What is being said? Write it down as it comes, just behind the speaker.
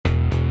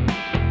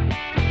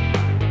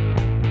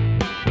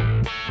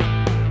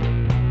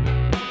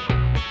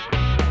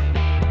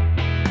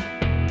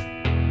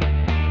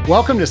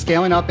Welcome to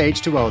Scaling Up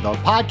H2O, the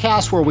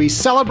podcast where we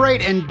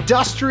celebrate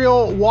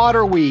Industrial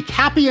Water Week.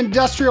 Happy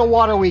Industrial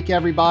Water Week,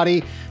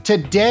 everybody.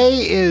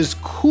 Today is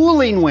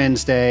Cooling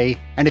Wednesday,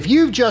 and if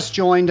you've just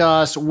joined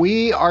us,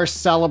 we are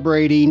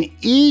celebrating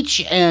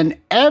each and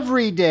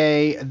every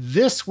day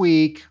this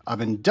week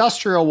of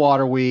Industrial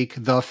Water Week,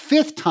 the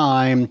fifth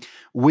time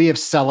we have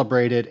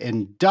celebrated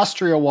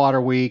Industrial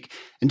Water Week.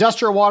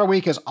 Industrial Water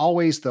Week is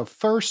always the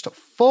first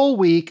full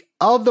week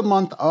of the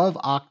month of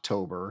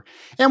October.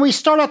 And we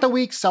start out the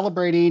week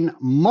celebrating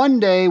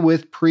Monday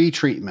with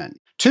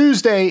pre-treatment.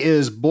 Tuesday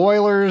is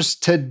boilers.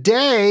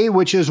 Today,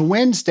 which is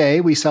Wednesday,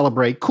 we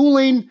celebrate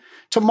cooling.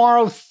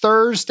 Tomorrow,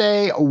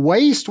 Thursday,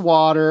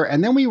 wastewater.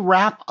 And then we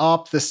wrap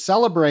up the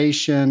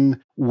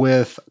celebration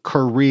with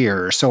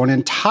career. So an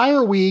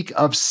entire week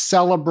of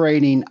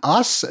celebrating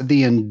us,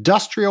 the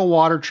industrial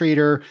water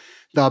treater,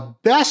 the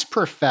best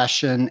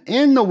profession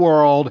in the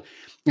world.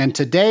 And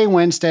today,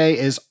 Wednesday,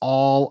 is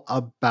all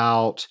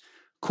about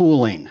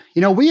cooling.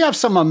 You know, we have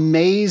some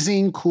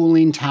amazing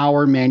cooling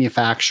tower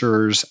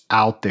manufacturers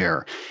out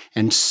there.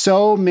 And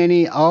so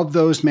many of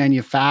those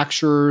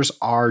manufacturers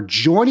are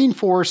joining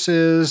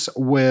forces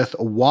with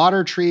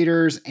water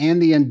treaters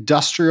and the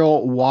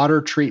industrial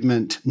water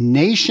treatment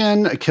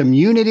nation,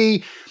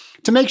 community,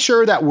 to make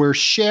sure that we're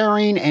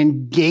sharing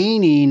and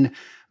gaining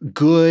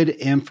good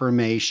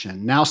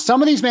information. Now,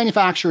 some of these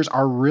manufacturers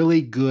are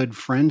really good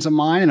friends of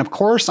mine. And of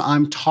course,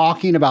 I'm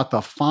talking about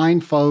the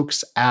fine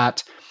folks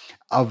at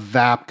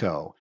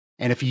Avapco.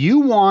 And if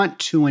you want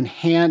to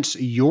enhance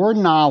your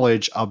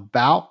knowledge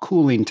about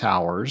cooling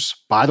towers,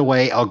 by the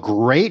way, a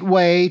great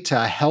way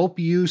to help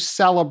you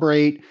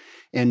celebrate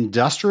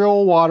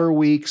Industrial Water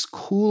Week's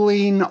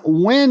Cooling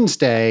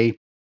Wednesday,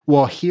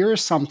 well,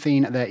 here's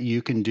something that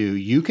you can do.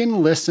 You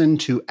can listen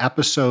to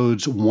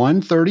episodes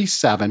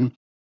 137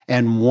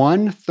 and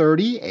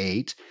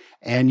 138,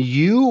 and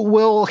you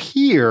will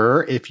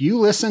hear, if you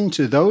listen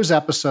to those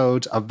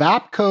episodes,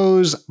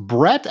 Avapco's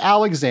Brett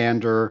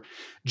Alexander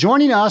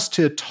joining us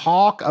to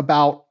talk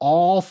about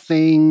all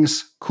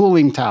things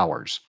cooling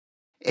towers.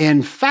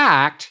 In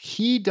fact,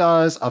 he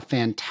does a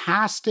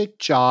fantastic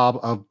job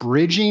of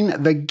bridging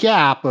the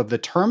gap of the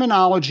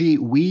terminology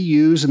we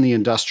use in the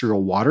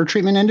industrial water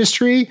treatment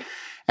industry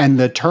and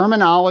the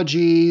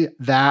terminology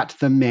that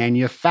the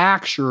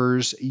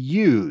manufacturers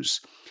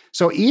use.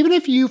 So even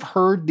if you've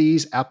heard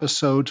these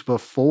episodes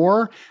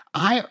before,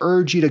 I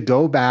urge you to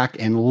go back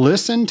and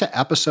listen to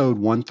episode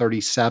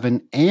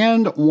 137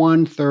 and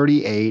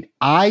 138.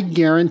 I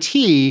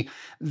guarantee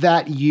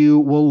that you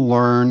will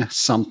learn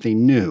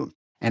something new.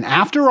 And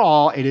after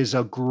all, it is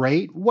a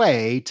great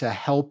way to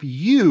help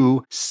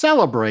you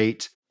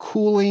celebrate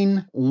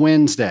Cooling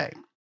Wednesday.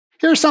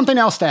 Here's something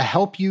else to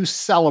help you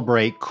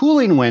celebrate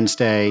Cooling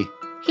Wednesday.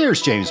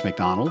 Here's James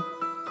McDonald.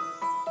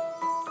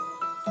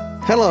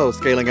 Hello,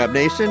 Scaling Up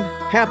Nation.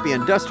 Happy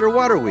Industrial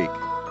Water Week.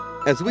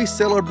 As we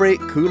celebrate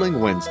Cooling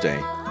Wednesday,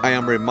 I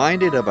am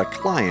reminded of a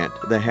client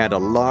that had a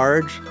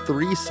large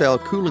 3-cell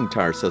cooling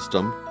tower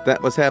system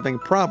that was having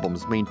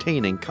problems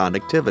maintaining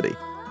conductivity.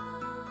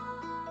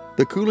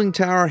 The cooling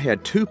tower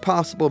had 2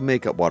 possible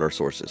makeup water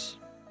sources.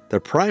 The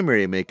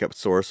primary makeup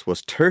source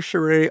was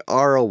tertiary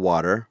RO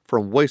water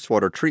from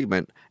wastewater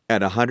treatment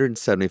at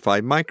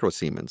 175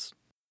 microsiemens.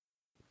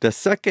 The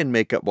second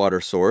makeup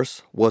water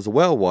source was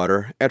well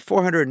water at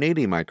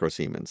 480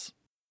 microsiemens.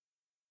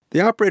 The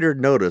operator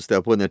noticed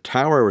that when the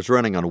tower was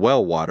running on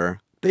well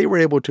water, they were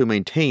able to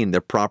maintain the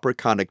proper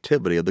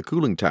conductivity of the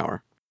cooling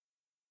tower.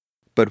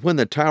 But when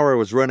the tower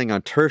was running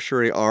on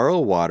tertiary RO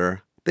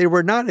water, they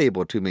were not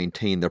able to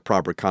maintain the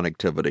proper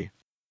conductivity.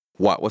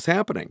 What was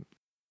happening?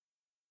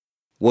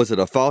 Was it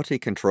a faulty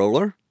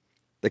controller?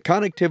 The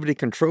conductivity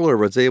controller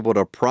was able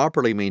to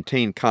properly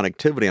maintain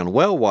conductivity on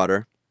well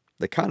water.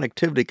 The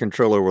connectivity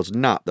controller was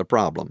not the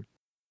problem.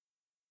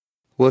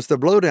 Was the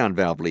blowdown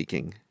valve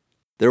leaking?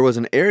 There was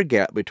an air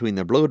gap between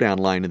the blowdown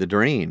line and the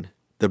drain.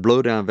 The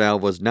blowdown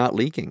valve was not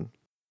leaking.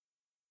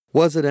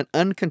 Was it an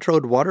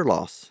uncontrolled water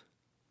loss?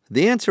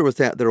 The answer was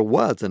that there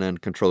was an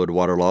uncontrolled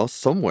water loss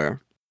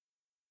somewhere.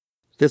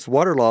 This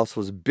water loss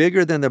was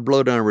bigger than the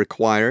blowdown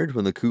required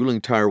when the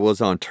cooling tower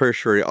was on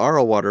tertiary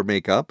RO water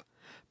makeup,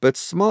 but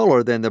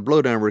smaller than the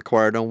blowdown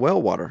required on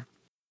well water.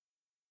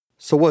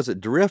 So was it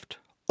drift,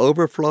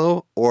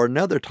 overflow, or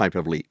another type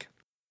of leak?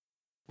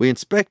 We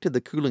inspected the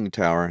cooling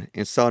tower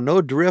and saw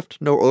no drift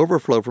nor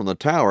overflow from the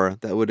tower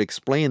that would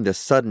explain this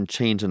sudden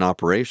change in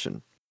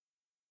operation.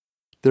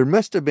 There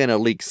must have been a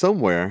leak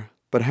somewhere,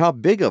 but how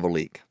big of a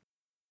leak?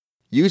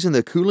 Using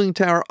the cooling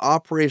tower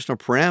operational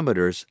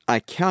parameters, I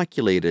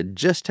calculated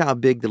just how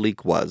big the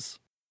leak was.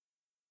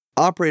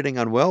 Operating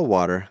on well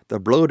water,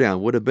 the blowdown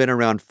would have been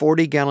around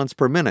 40 gallons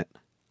per minute.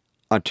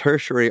 On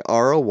tertiary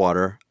RO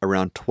water,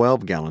 around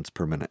 12 gallons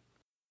per minute.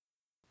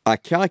 I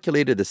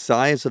calculated the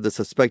size of the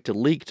suspected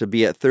leak to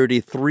be at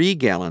 33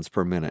 gallons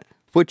per minute,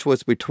 which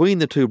was between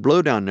the 2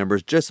 blowdown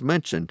numbers just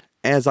mentioned,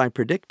 as I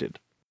predicted.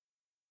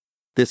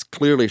 This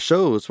clearly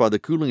shows why the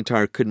cooling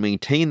tower could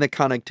maintain the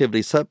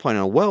connectivity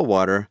setpoint on well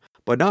water,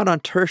 but not on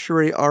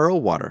tertiary RO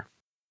water.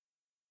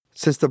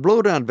 Since the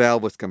blowdown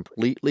valve was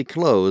completely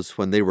closed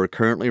when they were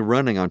currently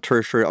running on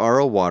tertiary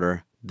RO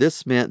water,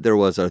 this meant there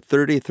was a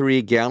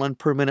 33-gallon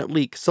per minute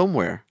leak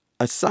somewhere,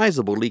 a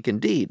sizable leak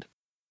indeed.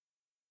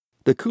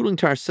 The cooling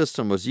tower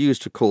system was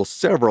used to cool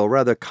several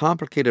rather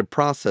complicated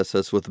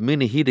processes with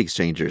many heat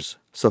exchangers,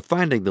 so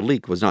finding the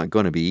leak was not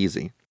going to be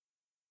easy.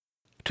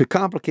 To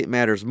complicate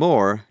matters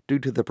more, due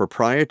to the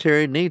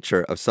proprietary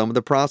nature of some of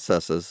the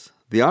processes,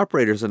 the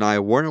operators and I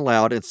weren't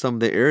allowed in some of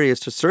the areas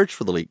to search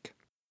for the leak.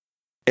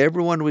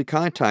 Everyone we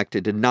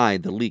contacted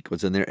denied the leak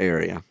was in their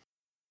area.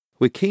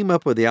 We came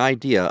up with the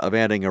idea of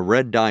adding a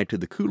red dye to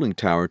the cooling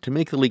tower to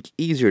make the leak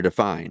easier to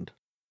find.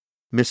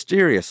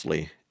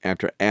 Mysteriously,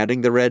 after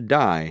adding the red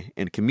dye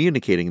and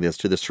communicating this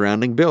to the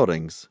surrounding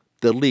buildings,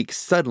 the leak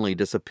suddenly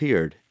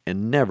disappeared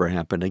and never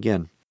happened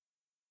again.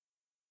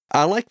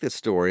 I like this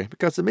story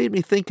because it made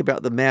me think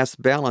about the mass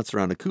balance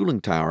around a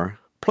cooling tower,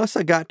 plus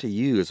I got to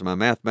use my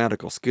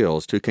mathematical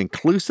skills to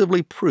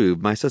conclusively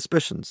prove my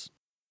suspicions.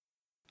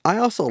 I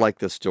also like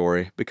this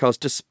story because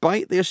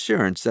despite the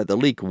assurance that the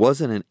leak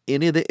wasn't in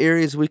any of the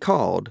areas we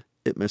called,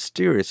 it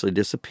mysteriously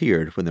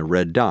disappeared when the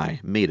red dye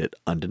made it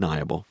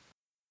undeniable.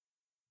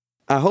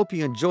 I hope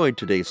you enjoyed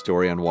today's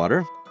story on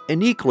water,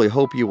 and equally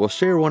hope you will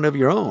share one of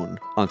your own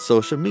on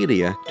social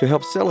media to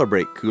help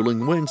celebrate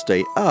Cooling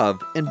Wednesday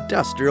of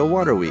Industrial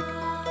Water Week.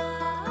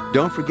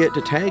 Don't forget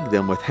to tag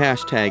them with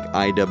hashtag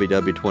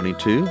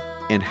IWW22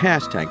 and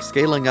hashtag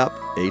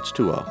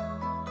ScalingUpH2O.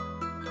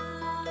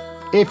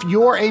 If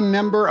you're a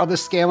member of the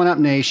Scaling Up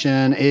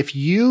Nation, if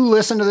you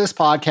listen to this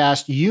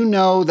podcast, you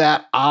know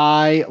that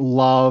I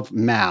love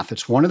math.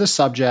 It's one of the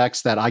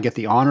subjects that I get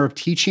the honor of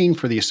teaching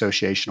for the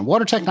Association of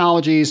Water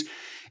Technologies.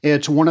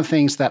 It's one of the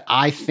things that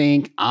I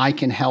think I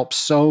can help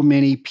so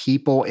many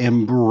people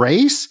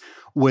embrace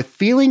with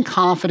feeling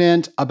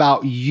confident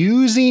about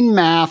using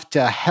math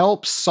to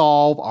help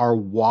solve our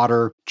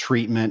water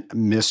treatment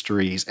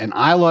mysteries. And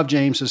I love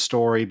James's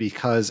story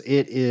because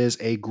it is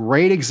a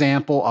great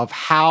example of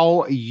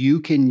how you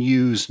can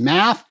use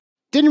math.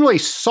 Didn't really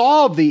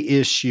solve the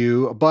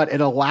issue, but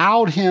it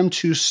allowed him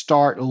to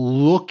start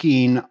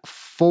looking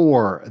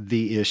for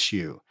the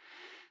issue.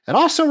 It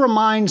also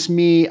reminds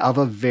me of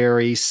a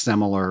very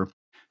similar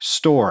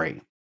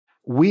story.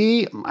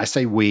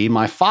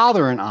 My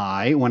father and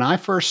I, when I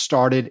first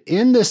started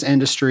in this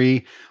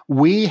industry,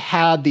 we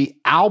had the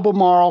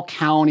Albemarle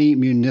County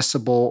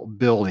Municipal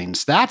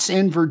Buildings. That's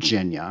in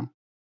Virginia.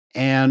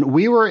 And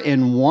we were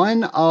in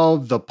one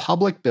of the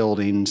public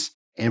buildings,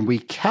 and we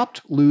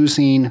kept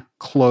losing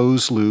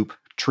closed loop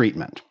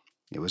treatment.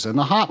 It was in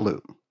the hot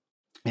loop.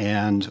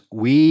 And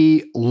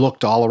we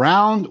looked all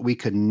around. We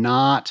could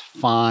not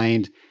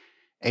find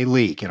a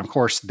leak. And of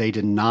course, they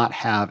did not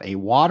have a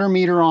water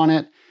meter on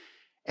it.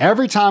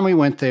 Every time we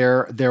went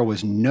there, there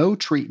was no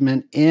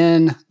treatment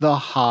in the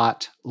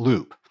hot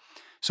loop.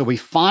 So we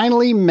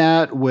finally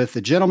met with the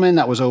gentleman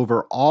that was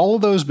over all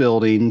of those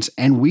buildings,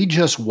 and we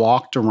just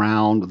walked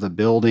around the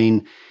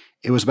building.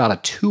 It was about a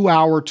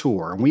 2-hour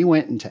tour, and we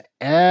went into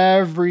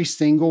every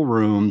single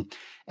room.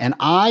 And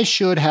I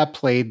should have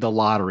played the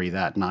lottery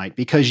that night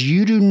because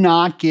you do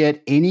not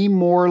get any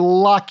more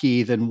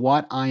lucky than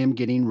what I am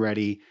getting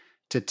ready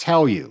to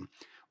tell you.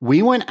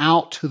 We went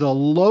out to the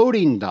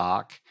loading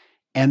dock,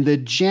 and the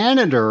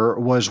janitor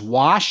was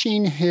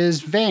washing his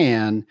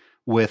van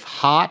with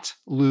hot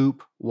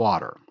loop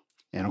water.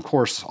 And of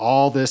course,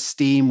 all this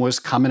steam was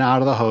coming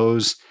out of the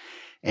hose,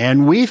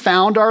 and we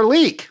found our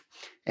leak.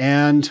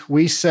 And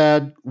we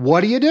said,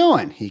 "What are you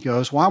doing?" He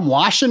goes, "Well, I'm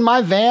washing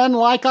my van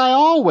like I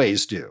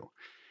always do."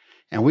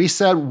 And we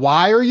said,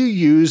 "Why are you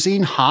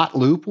using hot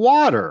loop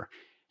water?"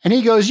 And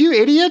he goes, "You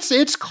idiots,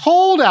 it's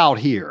cold out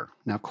here."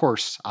 Now, of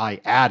course,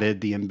 I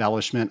added the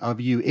embellishment of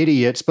 "you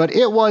idiots," but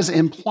it was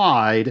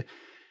implied.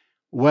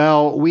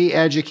 Well, we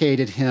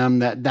educated him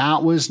that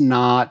that was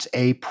not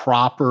a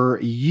proper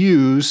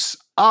use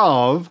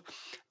of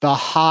the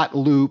hot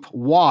loop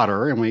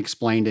water. And we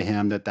explained to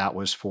him that that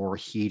was for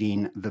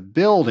heating the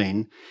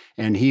building.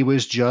 And he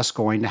was just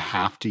going to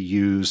have to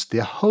use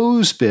the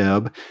hose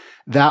bib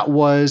that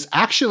was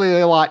actually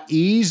a lot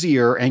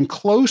easier and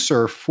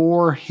closer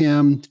for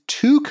him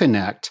to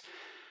connect.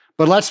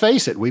 But let's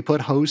face it, we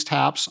put hose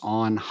taps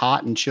on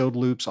hot and chilled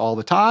loops all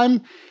the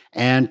time,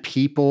 and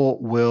people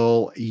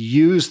will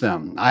use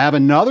them. I have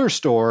another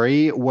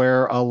story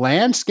where a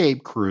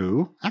landscape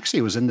crew,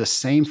 actually it was in the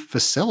same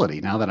facility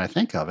now that I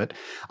think of it,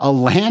 a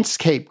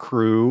landscape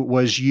crew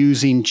was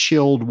using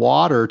chilled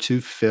water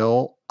to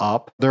fill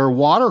up their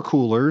water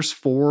coolers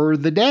for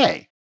the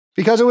day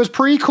because it was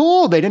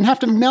pre-cooled. They didn't have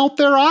to melt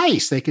their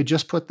ice. They could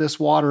just put this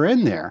water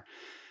in there.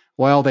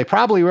 Well, they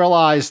probably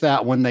realized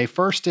that when they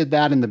first did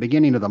that in the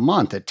beginning of the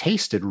month, it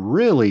tasted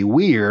really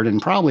weird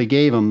and probably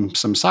gave them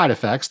some side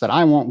effects that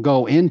I won't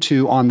go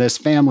into on this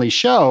family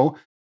show.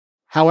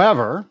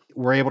 However,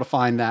 we're able to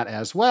find that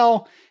as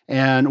well.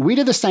 And we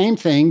did the same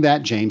thing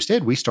that James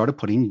did. We started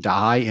putting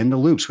dye in the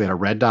loops. We had a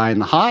red dye in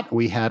the hot.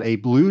 We had a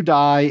blue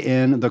dye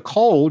in the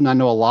cold. And I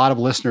know a lot of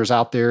listeners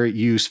out there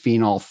use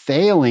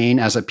phenolphthalein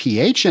as a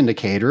pH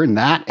indicator, and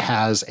that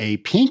has a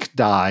pink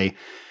dye.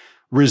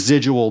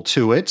 residual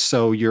to it.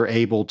 So you're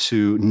able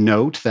to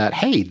note that,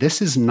 hey,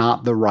 this is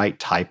not the right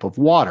type of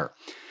water.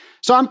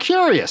 So I'm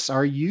curious,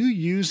 are you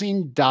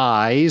using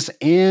dyes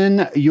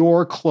in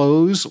your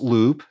closed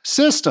loop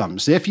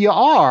systems? If you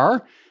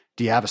are,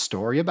 do you have a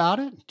story about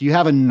it? Do you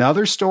have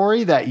another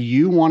story that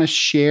you want to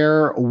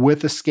share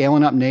with the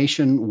Scaling Up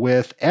Nation,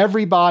 with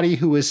everybody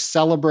who is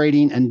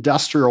celebrating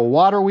Industrial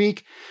Water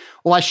Week?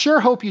 Well, I sure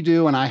hope you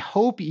do, and I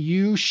hope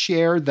you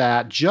share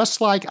that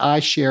just like I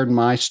shared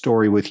my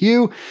story with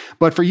you.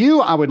 But for you,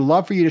 I would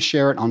love for you to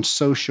share it on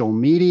social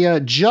media,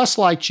 just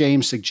like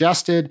James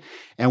suggested.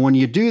 And when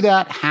you do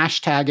that,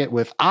 hashtag it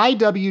with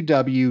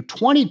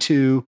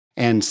IWW22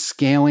 and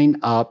Scaling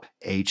Up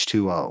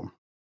H2O.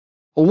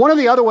 Well, one of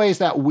the other ways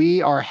that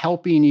we are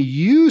helping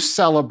you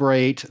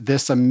celebrate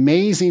this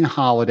amazing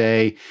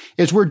holiday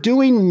is we're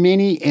doing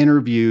mini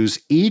interviews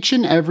each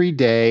and every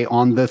day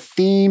on the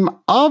theme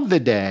of the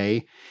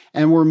day,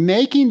 and we're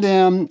making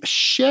them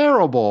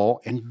shareable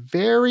and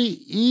very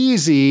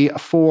easy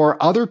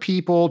for other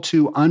people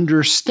to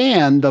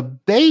understand the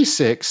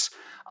basics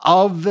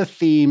of the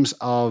themes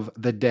of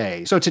the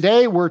day. So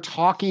today we're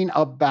talking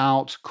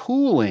about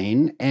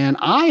cooling, and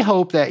I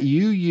hope that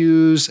you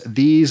use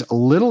these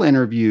little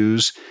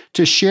interviews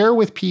to share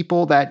with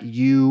people that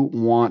you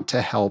want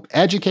to help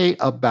educate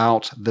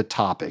about the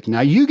topic.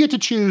 Now, you get to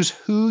choose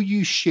who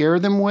you share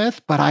them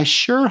with, but I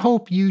sure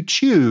hope you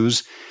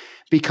choose,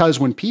 because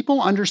when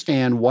people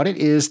understand what it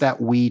is that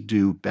we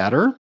do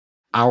better,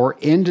 our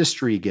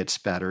industry gets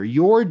better.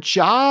 Your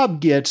job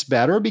gets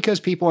better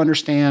because people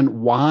understand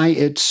why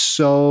it's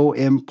so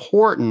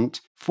important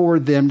for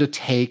them to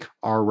take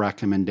our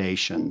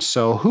recommendations.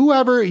 So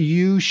whoever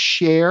you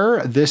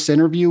share this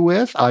interview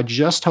with, I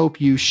just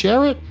hope you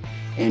share it.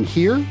 And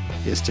here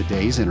is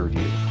today's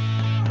interview.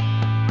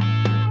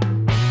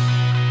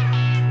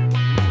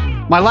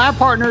 My lab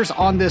partners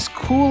on this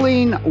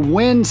Cooling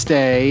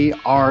Wednesday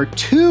are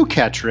two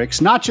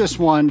Kettricks, not just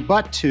one,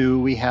 but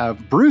two. We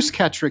have Bruce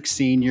Kettrick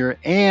Sr.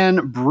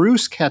 and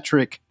Bruce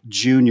Kettrick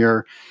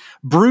Jr.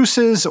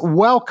 Bruce's,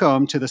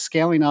 welcome to the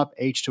Scaling Up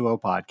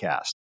H2O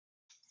podcast.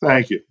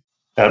 Thank you.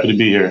 Happy to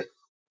be here.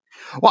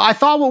 Well, I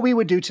thought what we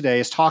would do today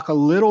is talk a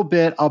little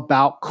bit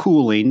about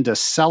cooling to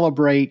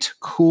celebrate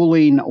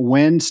Cooling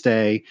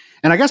Wednesday.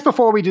 And I guess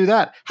before we do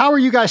that, how are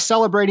you guys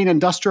celebrating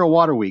Industrial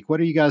Water Week? What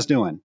are you guys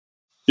doing?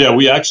 Yeah,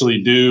 we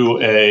actually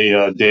do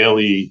a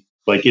daily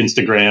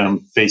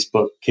Instagram,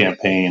 Facebook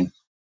campaign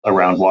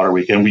around Water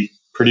Week, and we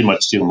pretty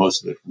much steal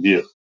most of it from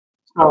you.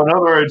 So in other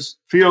words,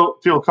 feel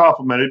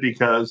complimented,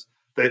 because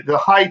the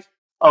height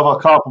of a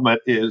compliment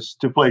is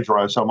to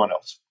plagiarize someone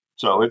else.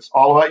 So it's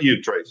all about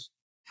you, Trace.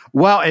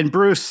 Well, and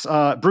Bruce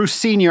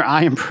Sr.,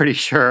 I am pretty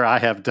sure I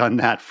have done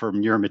that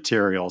from your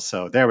material.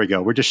 So there we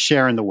go. We're just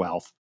sharing the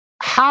wealth.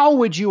 How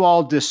would you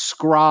all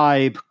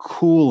describe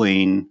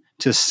cooling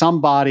to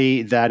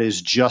somebody that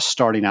is just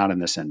starting out in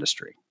this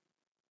industry?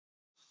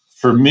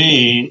 For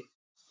me,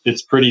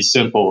 it's pretty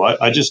simple.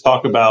 I just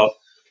talk about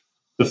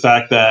the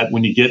fact that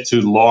when you get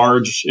to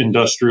large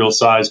industrial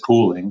size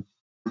cooling,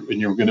 and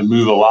you're going to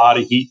move a lot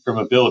of heat from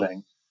a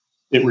building,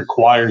 it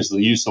requires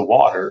the use of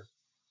water.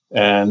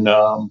 And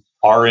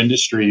our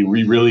industry,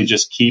 we really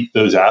just keep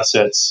those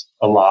assets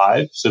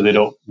alive so they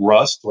don't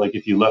rust. Like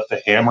if you left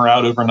a hammer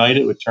out overnight,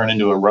 it would turn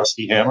into a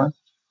rusty hammer.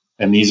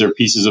 And these are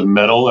pieces of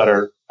metal that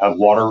have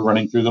water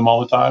running through them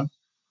all the time.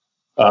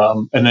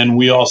 And then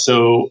we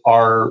also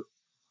are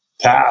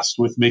tasked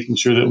with making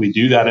sure that we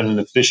do that in an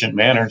efficient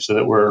manner so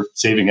that we're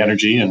saving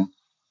energy and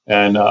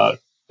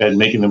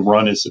making them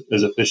run as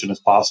efficient as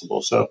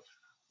possible. So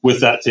with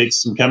that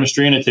takes some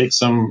chemistry, and it takes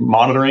some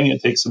monitoring,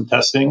 it takes some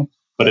testing.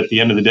 But at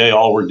the end of the day,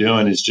 all we're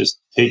doing is just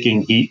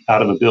taking heat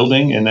out of a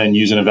building and then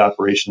using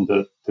evaporation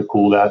to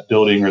cool that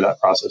building or that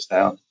process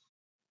down.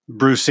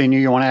 Bruce Sr.,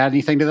 you want to add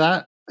anything to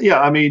that? Yeah,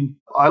 I mean,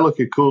 I look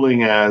at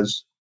cooling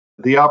as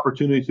the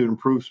opportunity to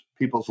improve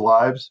people's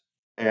lives.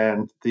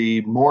 And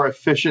the more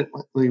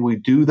efficiently we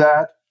do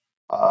that,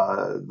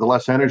 the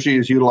less energy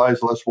is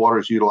utilized, the less water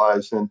is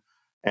utilized.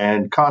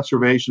 And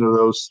conservation of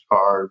those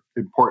are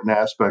important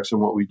aspects in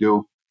what we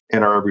do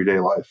in our everyday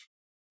life.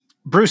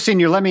 Bruce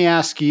Sr., let me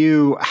ask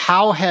you,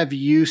 how have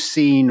you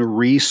seen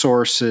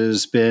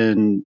resources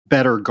been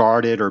better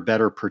guarded or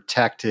better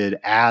protected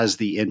as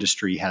the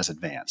industry has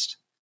advanced?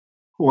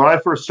 When I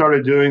first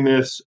started doing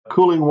this,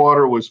 cooling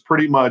water was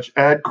pretty much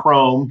add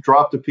chrome,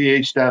 drop the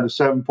pH down to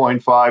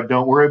 7.5.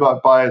 Don't worry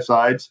about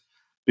biocides,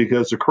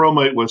 because the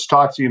chromate was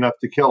toxic enough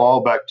to kill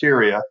all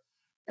bacteria.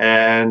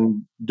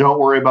 And don't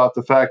worry about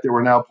the fact that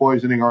we're now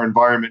poisoning our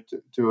environment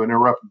to an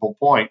irreparable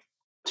point.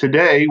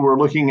 Today, we're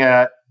looking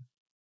at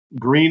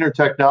greener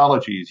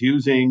technologies,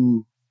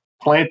 using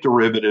plant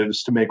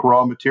derivatives to make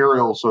raw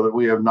materials so that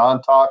we have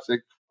non-toxic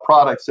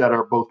products that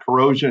are both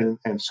corrosion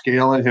and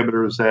scale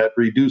inhibitors that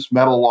reduce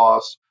metal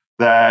loss,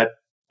 that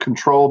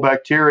control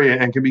bacteria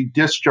and can be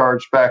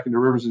discharged back into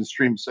rivers and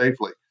streams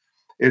safely.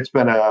 It's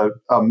been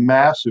a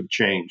massive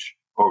change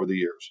over the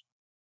years.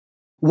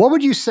 What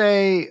would you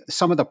say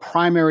some of the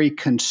primary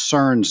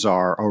concerns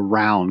are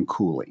around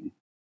cooling?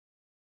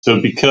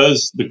 So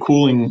because the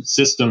cooling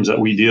systems that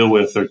we deal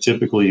with are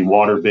typically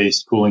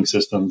water-based cooling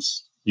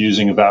systems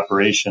using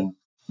evaporation,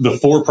 the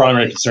four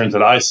primary concerns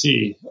that I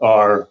see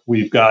are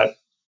we've got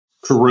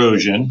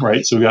corrosion,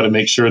 right? So we got to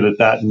make sure that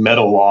that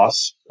metal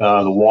loss,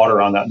 the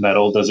water on that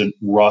metal doesn't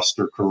rust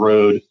or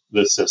corrode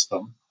the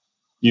system.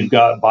 You've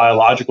got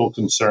biological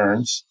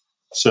concerns.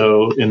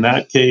 So in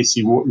that case,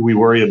 we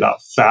worry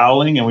about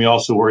fouling, and we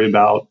also worry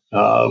about,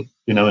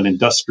 an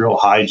industrial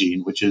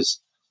hygiene, which is,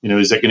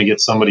 is that going to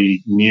get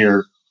somebody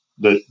near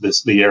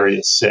the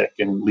area sick?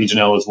 And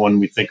Legionella is one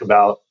we think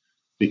about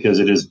because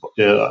it is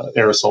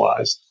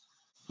aerosolized.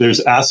 There's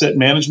asset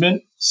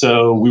management.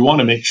 So we want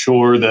to make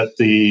sure that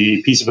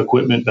the piece of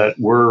equipment that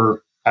we're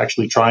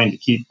actually trying to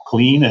keep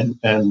clean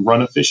and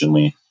run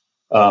efficiently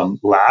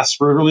lasts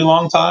for a really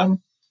long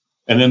time.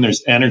 And then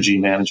there's energy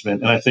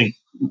management. And I think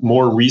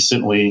more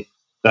recently,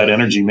 that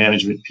energy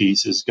management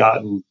piece has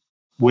gotten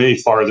way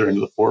farther into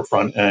the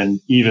forefront. And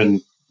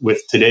even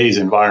with today's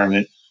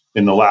environment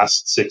in the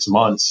last 6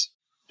 months,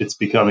 it's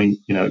becoming,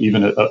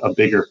 even a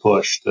bigger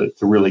push to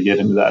really get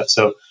into that.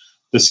 So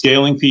the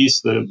scaling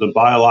piece, the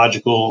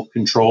biological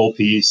control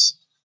piece,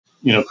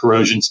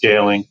 corrosion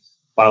scaling,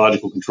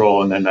 biological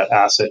control, and then that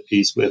asset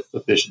piece with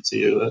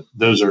efficiency,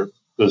 those are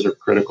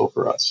critical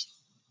for us.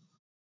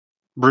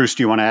 Bruce,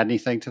 do you want to add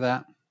anything to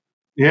that?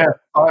 Yeah,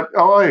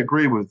 I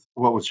agree with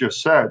what was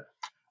just said.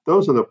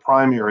 Those are the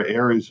primary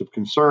areas of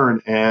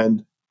concern.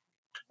 And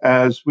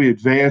as we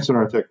advance in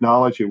our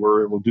technology,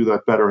 we're able to do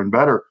that better and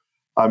better.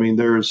 I mean,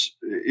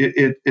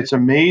 it's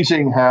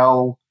amazing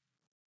how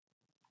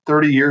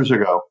 30 years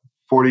ago,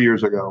 40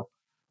 years ago,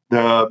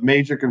 the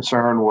major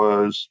concern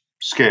was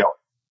scale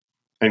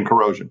and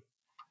corrosion.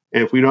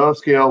 If we don't have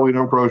scale, we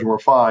don't have corrosion, we're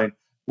fine.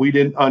 We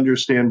didn't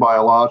understand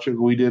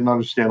biological. We didn't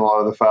understand a lot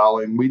of the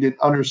fouling. We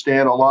didn't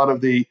understand a lot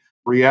of the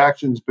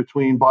reactions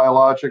between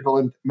biological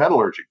and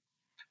metallurgy,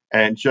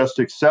 and just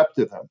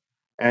accepted them.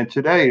 And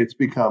today it's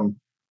become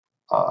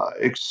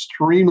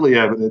extremely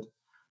evident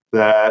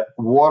that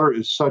water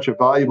is such a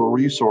valuable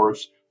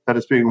resource that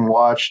it's being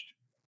watched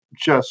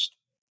just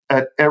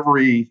at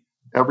every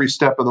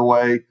step of the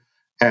way.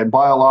 And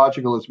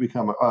biological has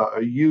become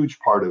a huge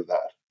part of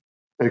that,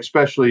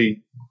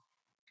 especially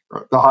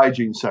the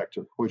hygiene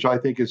sector, which I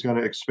think is going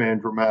to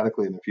expand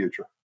dramatically in the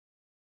future.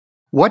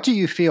 What do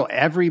you feel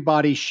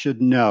everybody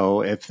should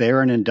know if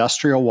they're an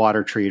industrial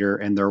water treater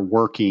and they're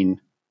working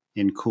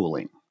in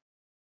cooling?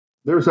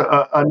 There's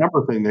a number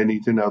of things they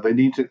need to know. They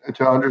need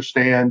to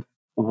understand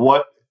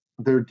what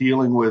they're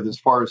dealing with as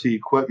far as the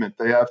equipment.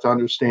 They have to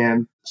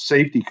understand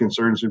safety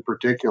concerns in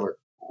particular.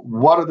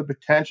 What are the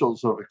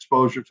potentials of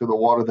exposure to the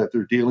water that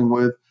they're dealing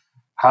with?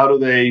 How do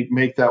they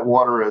make that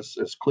water as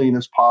clean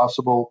as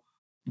possible?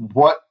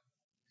 What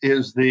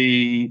is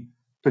the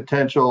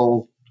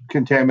potential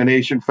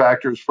contamination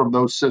factors from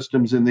those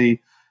systems in the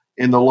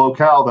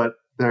locale that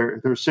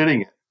they're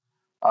sitting in?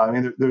 I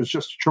mean, there's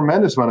just a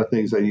tremendous amount of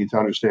things they need to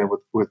understand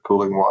with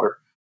cooling water.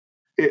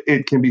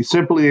 It can be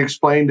simply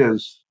explained,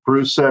 as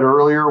Bruce said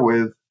earlier,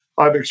 with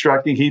I'm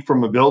extracting heat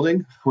from a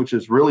building, which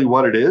is really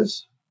what it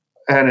is,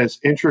 and as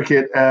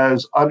intricate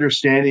as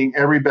understanding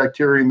every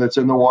bacterium that's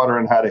in the water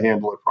and how to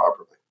handle it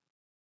properly.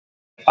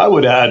 I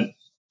would add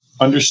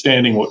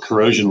understanding what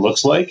corrosion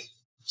looks like,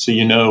 so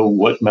you know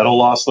what metal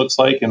loss looks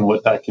like and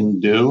what that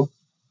can do.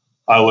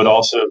 I would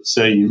also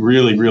say you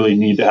really, really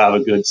need to have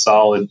a good,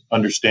 solid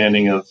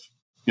understanding of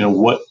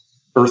what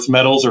earth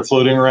metals are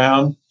floating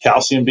around,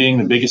 calcium being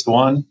the biggest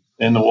one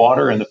in the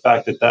water, and the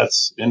fact that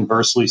that's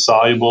inversely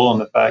soluble,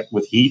 and the fact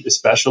with heat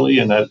especially,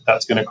 and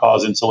that's going to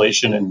cause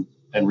insulation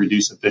and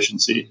reduce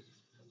efficiency,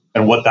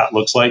 and what that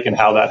looks like and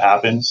how that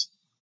happens.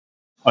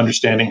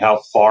 Understanding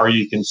how far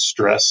you can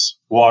stress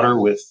water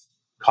with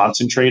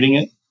concentrating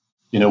it.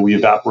 We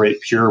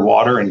evaporate pure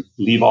water and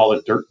leave all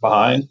the dirt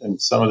behind,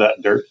 and some of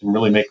that dirt can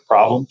really make a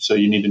problem. So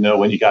you need to know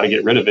when you got to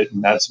get rid of it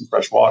and add some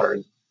fresh water.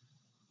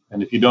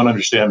 And if you don't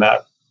understand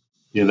that,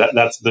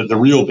 that's the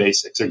real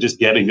basics, are just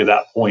getting to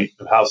that point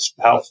of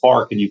how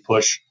far can you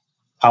push,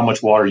 how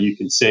much water you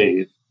can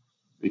save,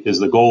 because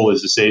the goal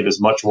is to save as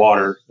much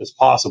water as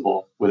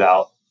possible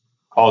without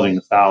causing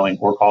the fouling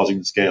or causing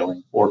the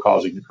scaling or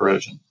causing the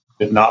corrosion.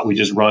 If not, we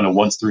just run a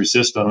once through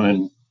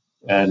system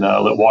and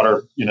let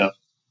water,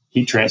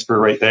 heat transfer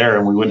right there,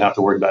 and we wouldn't have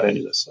to worry about any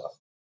of this stuff.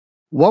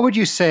 What would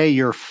you say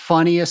your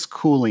funniest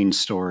cooling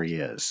story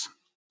is?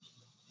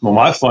 Well,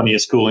 my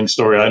funniest cooling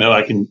story, I know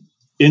I can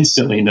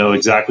instantly know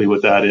exactly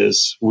what that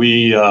is.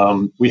 We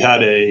had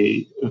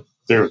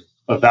they're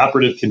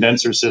evaporative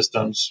condenser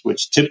systems,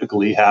 which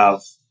typically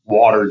have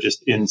water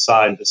just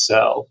inside the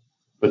cell.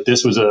 But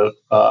this was a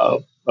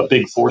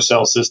big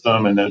 4-cell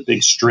system and a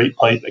big straight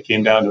pipe that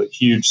came down to a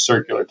huge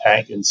circular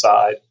tank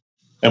inside.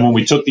 And when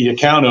we took the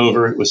account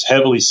over, it was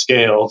heavily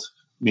scaled,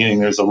 meaning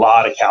there's a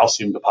lot of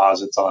calcium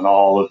deposits on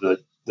all of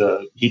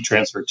the heat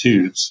transfer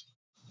tubes.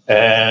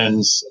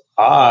 And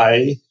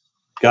I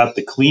got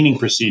the cleaning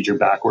procedure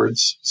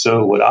backwards.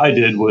 So what I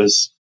did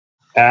was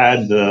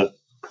add the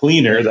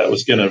cleaner that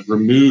was going to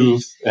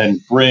remove and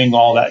bring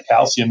all that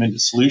calcium into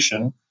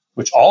solution,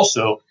 which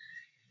also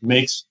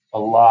makes a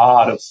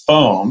lot of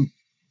foam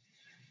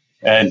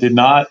and did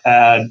not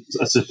add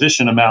a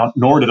sufficient amount,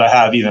 nor did I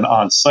have even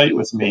on site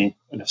with me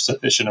a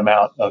sufficient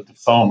amount of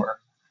defoamer.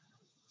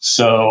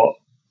 So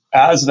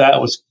as that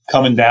was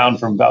coming down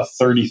from about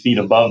 30 feet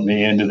above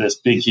me into this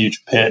big,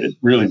 huge pit,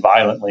 really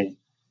violently,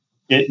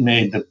 it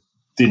made the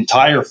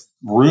entire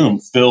room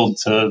filled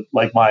to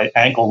like my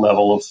ankle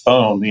level of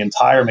foam, the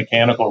entire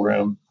mechanical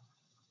room.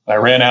 I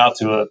ran out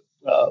to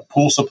a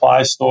pool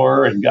supply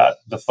store and got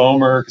the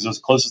foamer because it was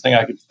the closest thing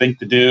I could think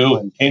to do,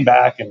 and came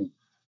back and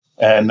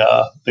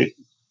they,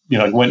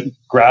 went and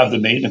grabbed the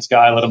maintenance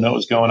guy, let him know what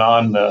was going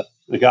on.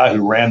 The guy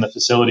who ran the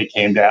facility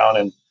came down,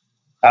 and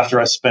after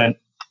I spent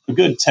a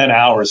good 10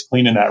 hours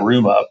cleaning that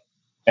room up,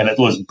 and it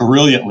was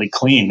brilliantly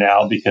clean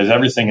now because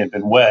everything had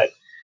been wet,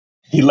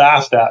 he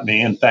laughed at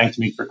me and thanked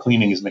me for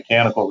cleaning his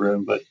mechanical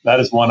room. But that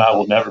is one I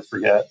will never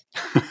forget.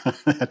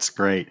 That's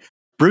great.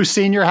 Bruce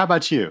Sr., how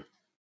about you?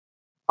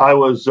 I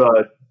was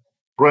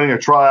running a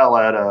trial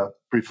at a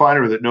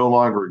refinery that no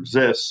longer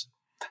exists.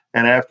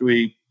 And after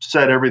we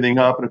set everything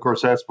up, and of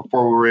course, that's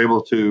before we were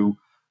able to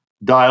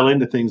dial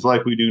into things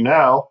like we do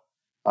now,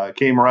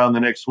 came around the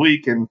next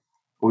week, and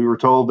we were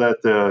told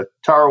that the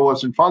tower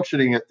wasn't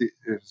functioning as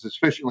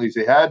efficiently as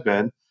they had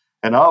been.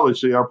 And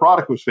obviously, our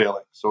product was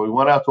failing. So we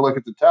went out to look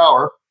at the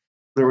tower.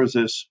 There was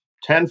this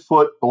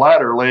 10-foot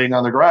bladder laying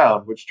on the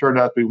ground, which turned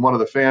out to be one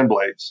of the fan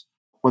blades.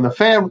 When the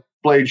fan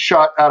blade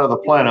shot out of the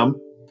plenum,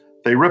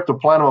 they ripped the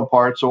plenum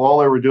apart, so all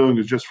they were doing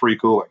was just free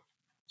cooling.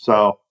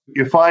 So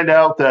you find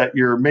out that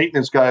your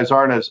maintenance guys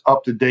aren't as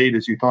up to date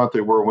as you thought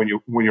they were when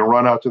you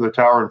run out to the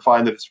tower and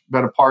find that it's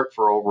been apart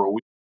for over a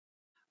week.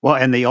 Well,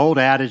 and the old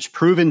adage,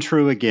 proven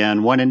true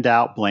again, when in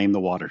doubt, blame the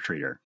water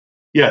treater.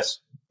 Yes,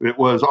 it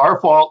was our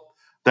fault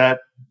that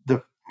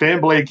the fan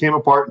blade came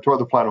apart and tore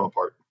the plenum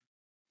apart.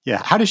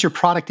 Yeah. How does your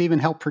product even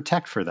help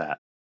protect for that?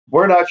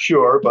 We're not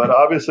sure, but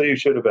obviously you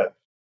should have been.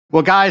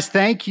 Well, guys,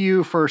 thank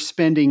you for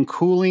spending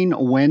Cooling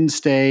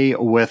Wednesday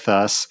with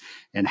us,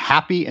 and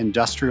happy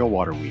Industrial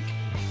Water Week.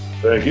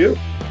 Thank you.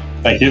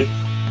 Thank you.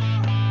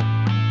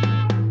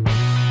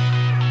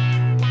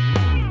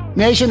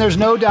 Nation, there's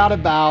no doubt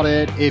about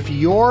it. If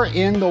you're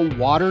in the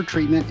water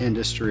treatment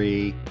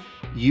industry,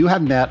 you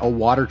have met a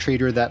water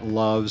treater that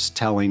loves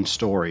telling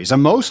stories.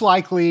 And most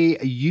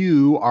likely,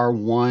 you are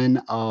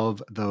one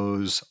of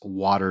those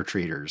water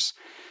treaters.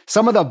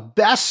 Some of the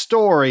best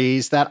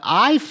stories that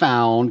I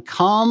found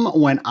come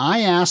when I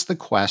ask the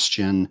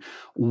question,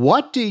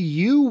 what do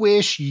you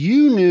wish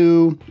you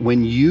knew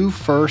when you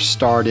first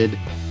started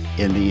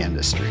in the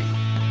industry?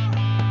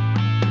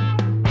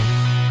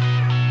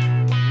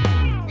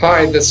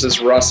 Hi, this is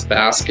Russ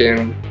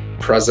Baskin,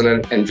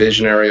 President and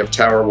Visionary of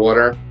Tower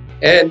Water.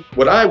 And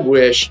what I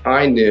wish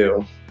I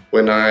knew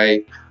when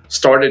I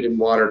started in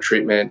water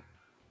treatment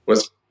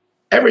was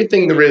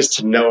everything there is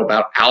to know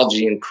about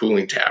algae and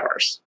cooling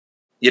towers.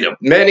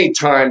 Many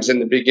times in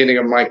the beginning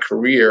of my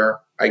career,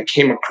 I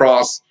came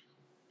across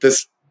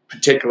this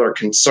particular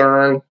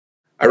concern.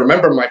 I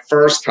remember my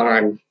first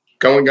time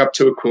going up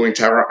to a cooling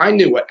tower. I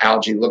knew what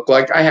algae looked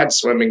like. I had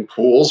swimming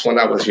pools when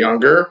I was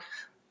younger,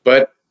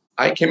 but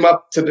I came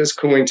up to this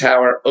cooling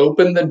tower,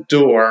 opened the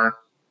door,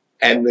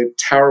 and the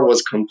tower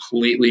was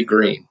completely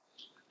green.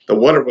 The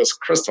water was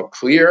crystal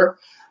clear.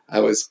 I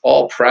was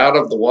all proud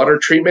of the water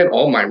treatment.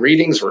 All my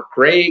readings were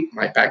great.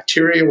 My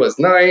bacteria was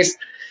nice.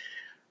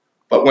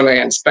 But when I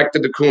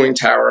inspected the cooling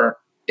tower,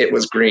 it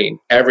was green.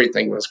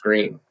 Everything was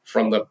green,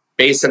 from the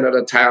basin of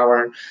the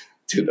tower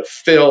to the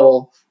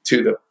fill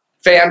to the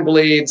fan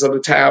blades of the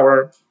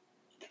tower,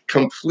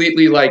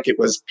 completely like it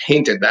was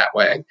painted that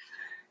way.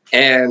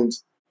 And,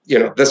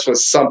 this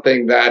was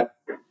something that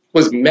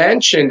was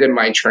mentioned in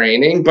my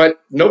training, but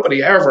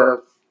nobody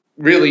ever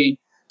really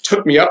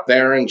took me up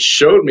there and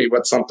showed me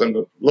what something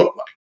would look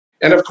like.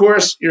 And of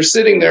course, you're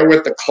sitting there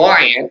with the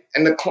client,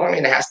 and the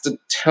client has to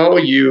tell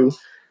you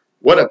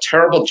what a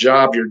terrible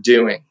job you're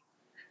doing.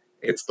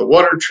 It's the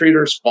water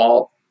treater's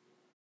fault.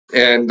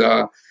 And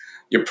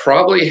you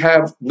probably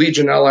have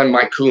Legionella in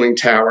my cooling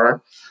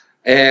tower.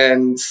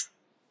 And,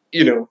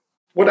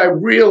 what I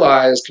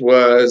realized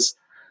was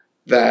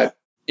that,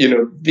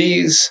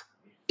 these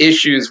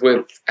issues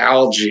with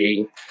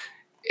algae,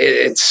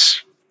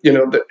 it's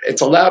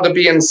allowed to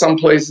be in some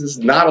places,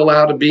 not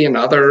allowed to be in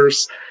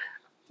others.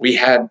 We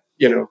had,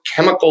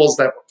 chemicals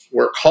that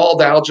were called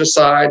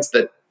algicides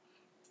that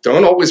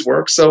don't always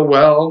work so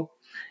well.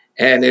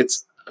 And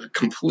it's a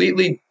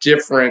completely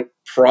different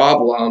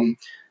problem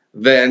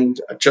than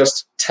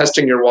just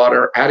testing your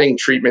water, adding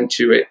treatment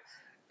to it,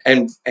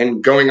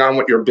 and going on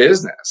with your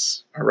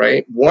business. All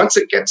right. Once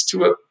it gets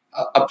to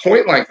a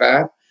point like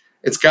that,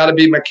 it's got to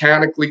be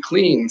mechanically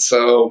clean.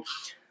 So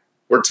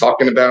we're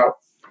talking about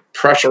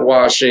pressure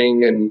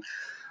washing and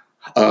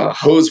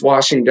hose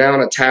washing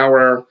down a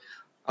tower,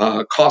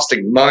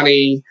 costing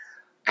money,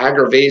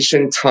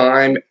 aggravation,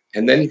 time,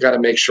 and then you got to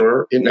make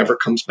sure it never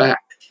comes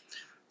back.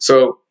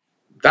 So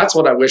that's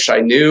what I wish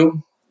I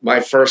knew my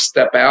first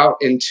step out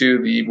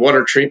into the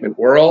water treatment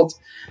world.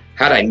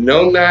 Had I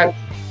known that, it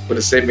would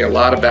have saved me a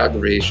lot of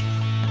aggravation.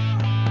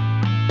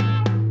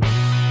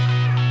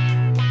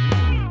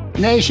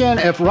 Nation,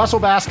 if Russell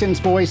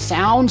Baskin's voice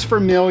sounds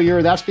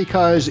familiar, that's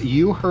because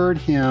you heard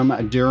him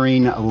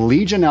during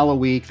Legionella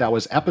Week. That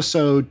was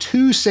episode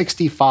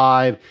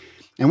 265.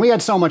 And we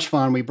had so much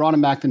fun. We brought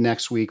him back the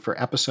next week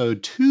for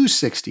episode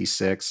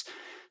 266.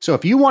 So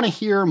if you want to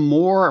hear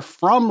more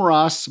from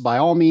Russ, by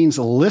all means,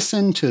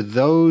 listen to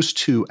those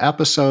two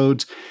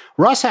episodes.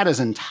 Russ had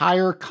his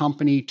entire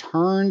company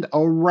turned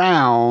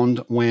around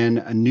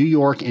when New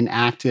York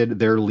enacted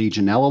their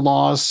Legionella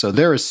laws. So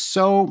there is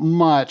so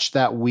much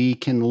that we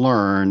can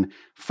learn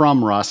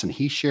from Russ, and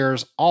he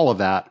shares all of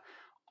that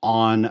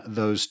on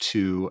those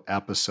two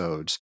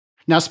episodes.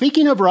 Now,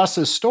 speaking of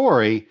Russ's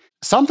story,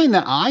 something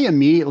that I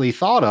immediately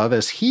thought of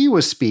as he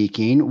was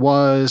speaking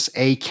was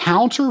a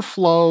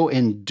counterflow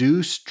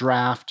induced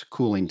draft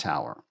cooling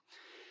tower.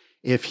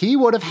 If he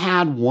would have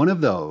had one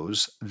of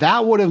those,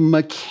 that would have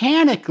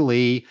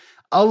mechanically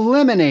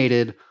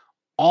eliminated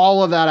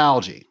all of that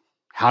algae.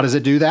 How does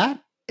it do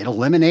that? It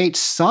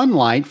eliminates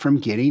sunlight from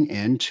getting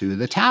into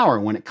the tower.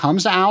 When it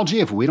comes to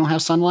algae, if we don't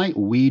have sunlight,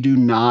 we do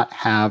not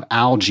have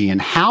algae.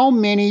 And how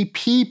many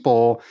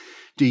people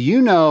do you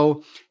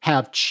know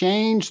have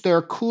changed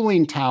their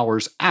cooling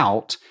towers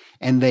out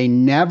and they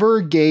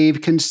never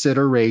gave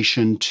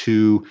consideration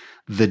to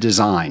the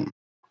design?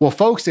 Well,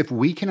 folks, if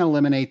we can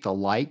eliminate the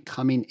light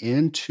coming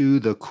into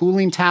the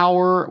cooling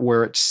tower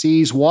where it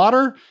sees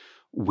water,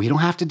 we don't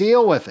have to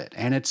deal with it.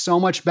 And it's so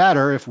much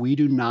better if we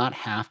do not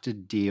have to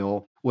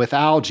deal with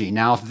algae.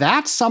 Now, if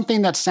that's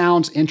something that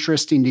sounds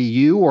interesting to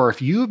you, or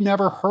if you've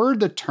never heard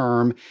the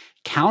term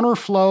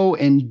counterflow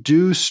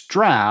induced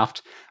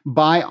draft,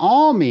 by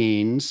all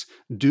means,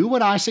 do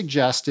what I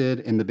suggested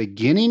in the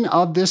beginning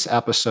of this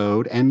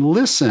episode and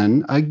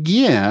listen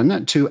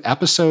again to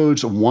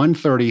episodes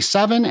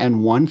 137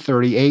 and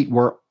 138,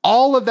 where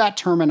all of that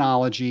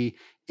terminology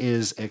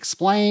is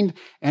explained.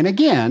 And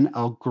again,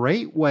 a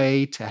great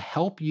way to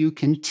help you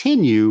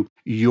continue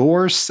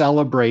your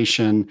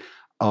celebration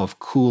of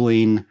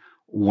Cooling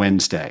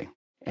Wednesday.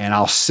 And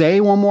I'll say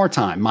one more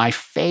time, my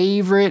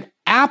favorite,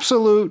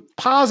 absolute,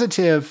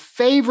 positive,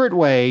 favorite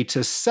way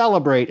to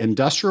celebrate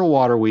Industrial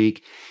Water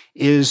Week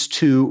is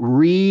to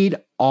read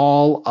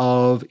all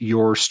of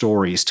your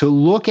stories, to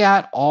look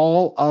at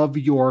all of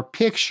your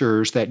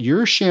pictures that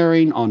you're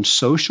sharing on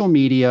social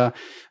media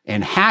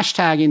and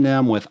hashtagging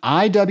them with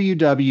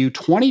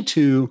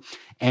IWW22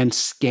 and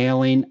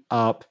scaling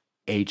up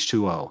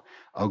H2O.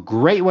 A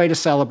great way to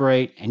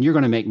celebrate, and you're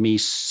going to make me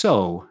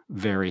so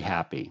very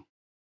happy.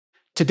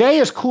 Today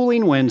is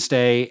Cooling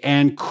Wednesday,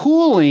 and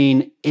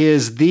cooling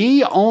is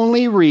the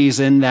only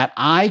reason that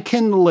I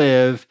can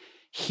live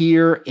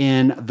here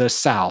in the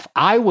South.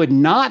 I would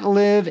not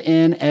live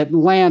in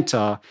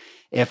Atlanta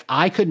if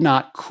I could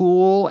not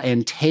cool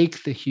and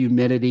take the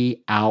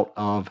humidity out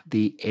of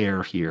the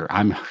air here.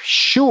 I'm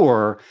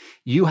sure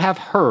you have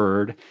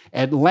heard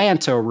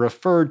Atlanta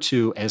referred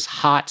to as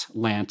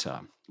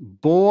Hot-Lanta.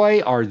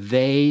 Boy, are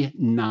they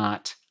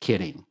not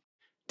kidding.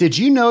 Did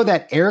you know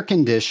that air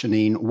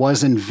conditioning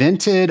was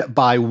invented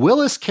by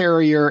Willis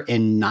Carrier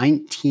in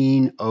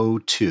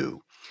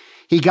 1902?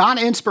 He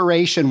got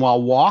inspiration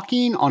while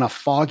walking on a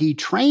foggy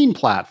train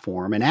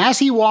platform, and as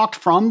he walked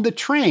from the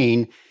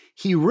train,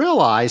 he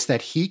realized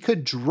that he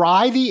could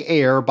dry the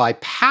air by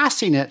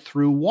passing it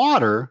through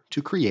water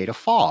to create a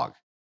fog.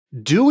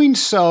 Doing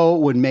so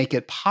would make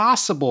it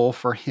possible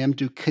for him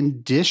to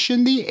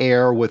condition the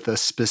air with a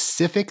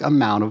specific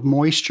amount of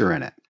moisture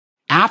in it.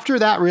 After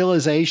that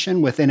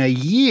realization, within a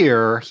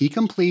year, he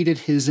completed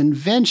his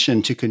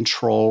invention to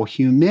control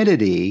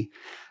humidity,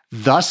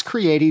 thus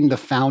creating the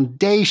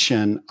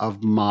foundation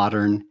of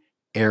modern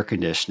air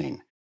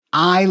conditioning.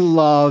 I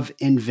love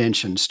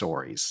invention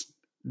stories.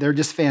 They're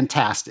just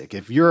fantastic.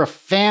 If you're a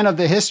fan of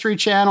the History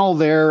Channel,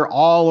 they're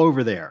all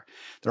over there.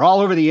 They're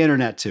all over the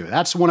internet too.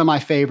 That's one of my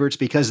favorites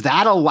because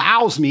that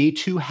allows me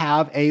to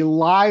have a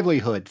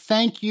livelihood.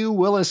 Thank you,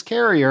 Willis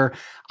Carrier.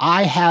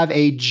 I have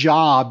a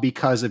job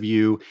because of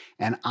you,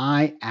 and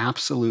I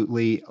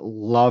absolutely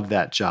love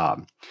that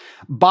job.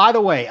 By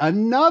the way,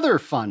 another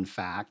fun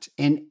fact,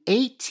 in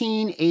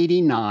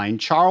 1889,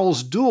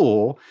 Charles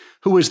Duell,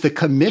 who was the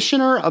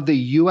commissioner of the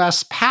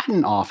U.S.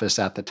 Patent Office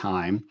at the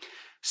time,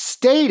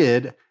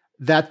 stated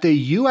that the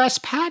U.S.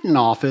 Patent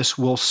Office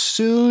will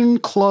soon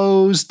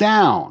close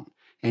down.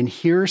 And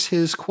here's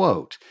his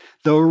quote.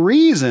 The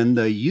reason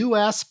the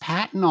U.S.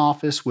 Patent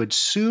Office would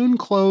soon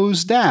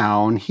close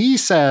down, he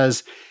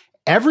says,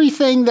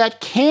 everything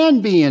that can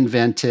be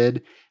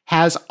invented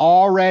has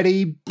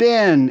already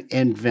been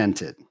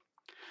invented.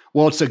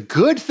 Well, it's a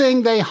good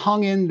thing they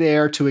hung in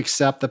there to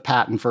accept the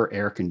patent for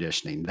air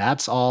conditioning.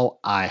 That's all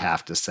I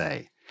have to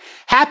say.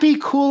 Happy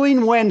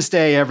Cooling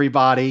Wednesday,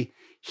 everybody.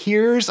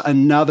 Here's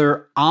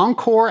another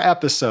encore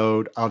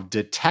episode of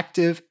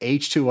Detective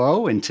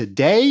H2O, and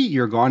today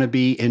you're going to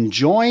be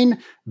enjoying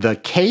The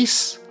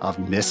Case of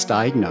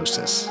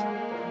Misdiagnosis.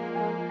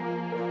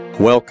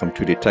 Welcome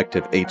to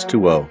Detective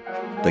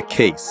H2O, The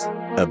Case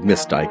of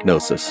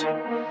Misdiagnosis.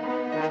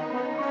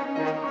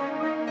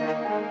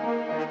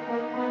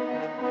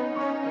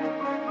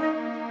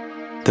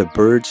 The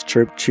birds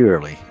chirped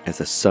cheerily as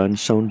the sun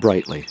shone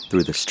brightly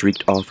through the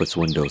streaked office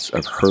windows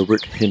of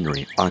Herbert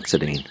Henry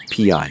Oxidane,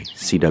 P.I.,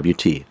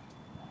 CWT.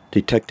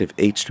 Detective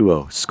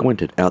H2O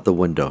squinted out the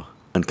window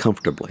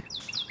uncomfortably.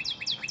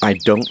 I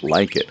don't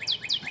like it.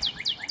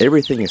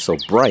 Everything is so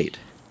bright,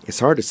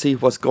 it's hard to see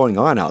what's going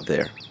on out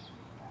there.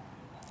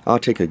 I'll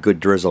take a good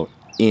drizzle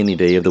any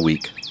day of the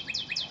week.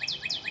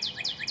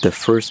 The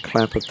first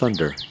clap of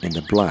thunder and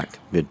the black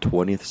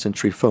mid-20th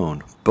century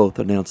phone both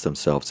announced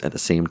themselves at the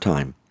same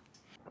time.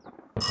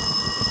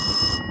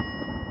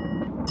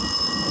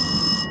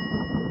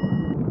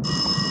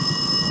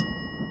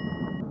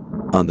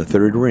 On the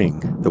third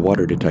ring, the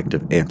water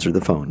detective answered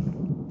the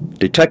phone.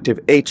 Detective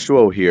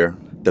H2O here,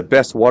 the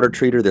best water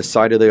treater this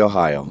side of the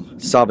Ohio,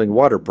 solving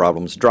water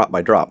problems drop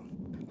by drop.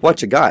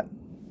 What you got?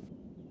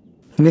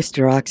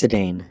 Mr.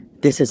 Oxidane,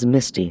 this is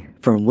Misty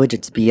from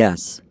Widgets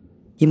BS.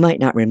 You might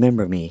not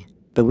remember me,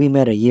 but we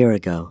met a year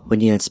ago when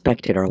you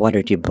inspected our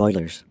water tube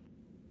boilers.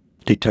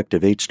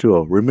 Detective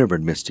H2O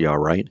remembered Misty all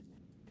right.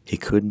 He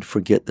couldn't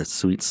forget the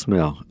sweet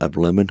smell of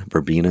lemon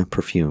verbena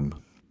perfume.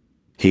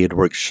 He had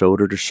worked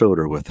shoulder to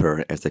shoulder with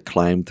her as they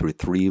climbed through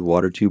 3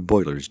 water tube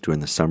boilers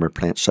during the summer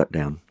plant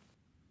shutdown.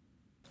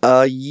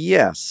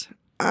 Yes,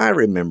 I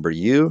remember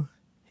you.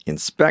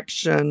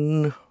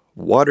 Inspection,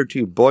 water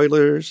tube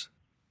boilers.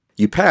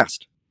 You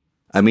passed.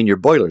 Your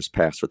boilers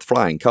passed with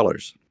flying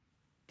colors.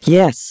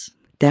 Yes,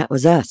 that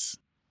was us.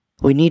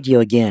 We need you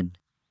again,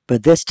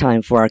 but this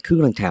time for our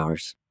cooling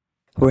towers.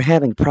 We're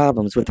having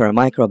problems with our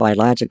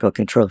microbiological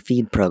control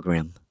feed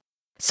program.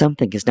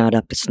 Something is not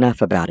up to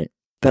snuff about it,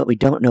 but we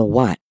don't know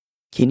what.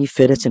 Can you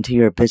fit us into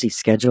your busy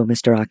schedule,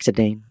 Mr.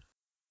 Oxidane?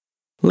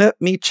 Let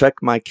me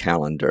check my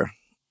calendar,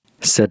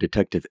 said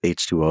Detective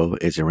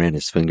H2O as he ran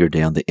his finger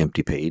down the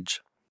empty page.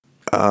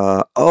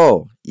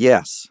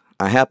 Yes.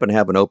 I happen to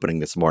have an opening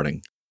this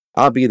morning.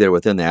 I'll be there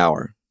within the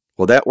hour.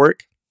 Will that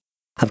work?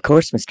 Of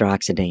course, Mr.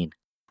 Oxidane.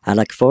 I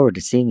look forward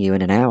to seeing you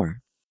in an hour.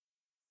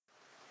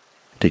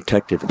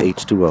 Detective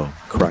H2O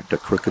cracked a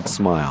crooked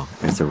smile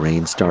as the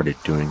rain started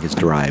during his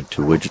drive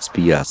to Widgets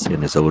BS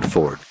in his old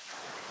Ford.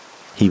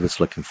 He was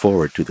looking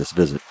forward to this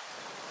visit.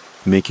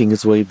 Making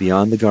his way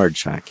beyond the guard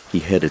shack,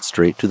 he headed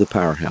straight to the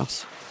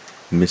powerhouse.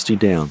 Misty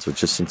Downs was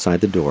just inside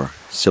the door,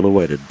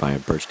 silhouetted by a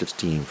burst of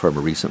steam from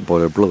a recent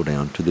boiler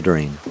blowdown to the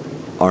drain.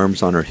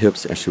 Arms on her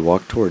hips as she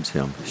walked towards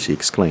him, she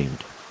exclaimed,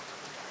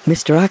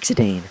 Mr.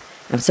 Oxidane,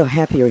 I'm so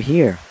happy you're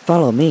here.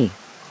 Follow me.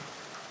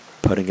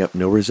 Putting up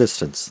no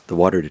resistance, the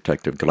water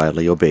detective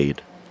gladly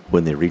obeyed.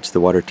 When they reached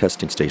the water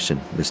testing station,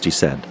 Misty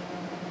said,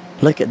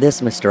 Look at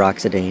this, Mr.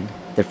 Oxidane.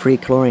 The free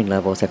chlorine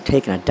levels have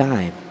taken a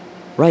dive,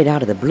 right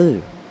out of the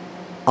blue.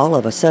 All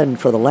of a sudden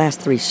for the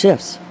last 3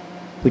 shifts.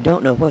 We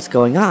don't know what's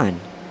going on.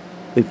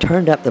 We've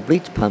turned up the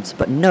bleach pumps,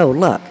 but no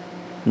luck.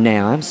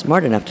 Now, I'm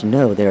smart enough to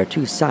know there are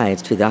 2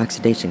 sides to the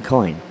oxidation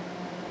coin.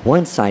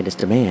 One side is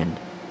demand.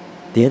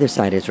 The other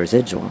side is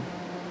residual.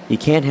 You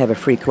can't have a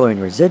free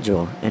chlorine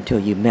residual until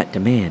you've met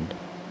demand.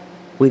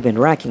 We've been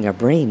racking our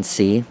brains,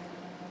 see?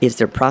 Is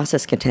there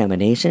process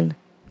contamination?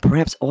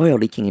 Perhaps oil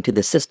leaking into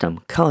the system,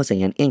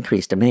 causing an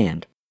increased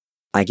demand.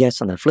 I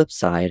guess on the flip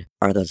side,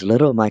 are those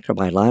little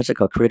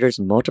microbiological critters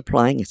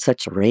multiplying at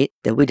such a rate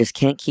that we just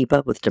can't keep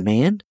up with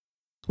demand?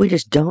 We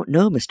just don't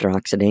know, Mr.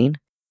 Oxidane.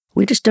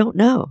 We just don't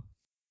know.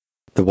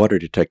 The water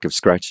detective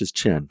scratched his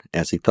chin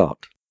as he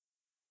thought.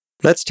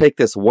 Let's take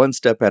this one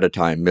step at a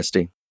time,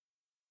 Misty.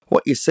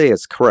 What you say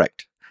is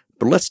correct,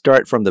 but let's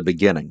start from the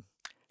beginning.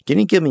 Can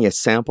you give me a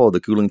sample of the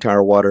cooling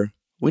tower water?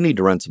 We need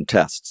to run some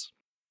tests.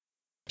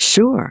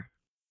 Sure,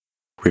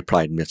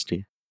 replied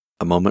Misty.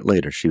 A moment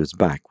later, she was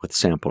back with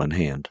sample in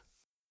hand.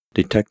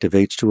 Detective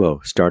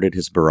H2O started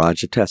his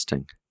barrage of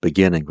testing,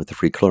 beginning with the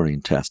free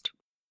chlorine test.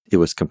 It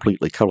was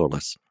completely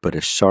colorless, but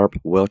his sharp,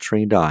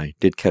 well-trained eye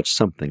did catch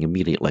something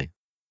immediately.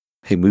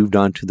 He moved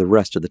on to the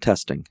rest of the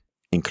testing,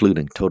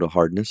 including total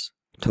hardness,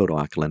 total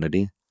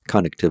alkalinity,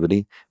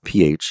 conductivity,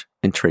 pH,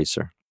 and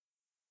tracer.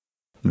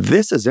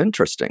 This is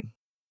interesting.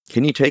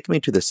 Can you take me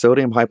to the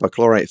sodium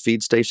hypochlorite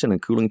feed station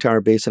and cooling tower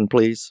basin,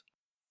 please?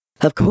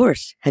 Of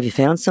course. Have you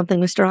found something,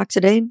 Mr.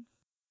 Oxidane?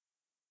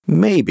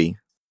 Maybe.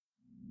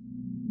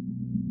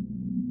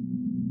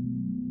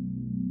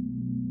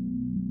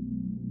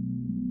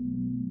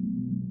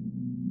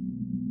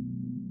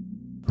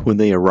 When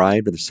they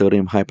arrived at the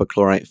sodium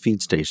hypochlorite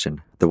feed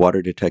station, the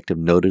water detective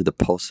noted the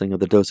pulsing of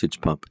the dosage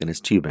pump in his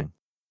tubing.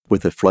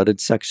 With a flooded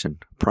section,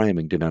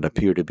 priming did not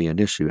appear to be an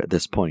issue at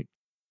this point.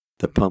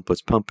 The pump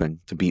was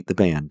pumping to beat the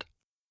band.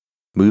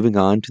 Moving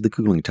on to the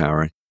cooling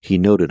tower, he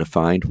noted a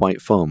fine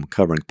white foam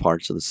covering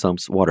parts of the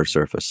sump's water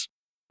surface.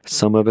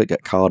 Some of it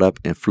got caught up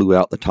and flew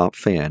out the top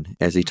fan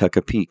as he took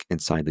a peek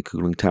inside the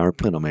cooling tower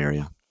plenum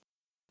area.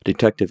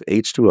 Detective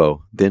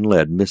H2O then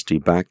led Misty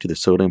back to the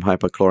sodium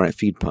hypochlorite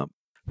feed pump,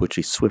 which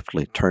he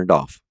swiftly turned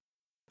off.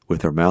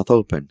 With her mouth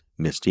open,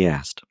 Misty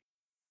asked,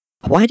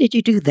 Why did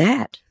you do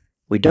that?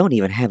 We don't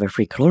even have a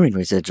free chlorine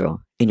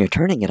residual, and you're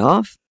turning it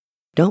off?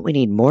 Don't we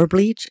need more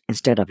bleach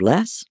instead of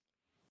less?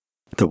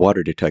 The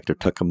water detective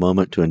took a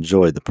moment to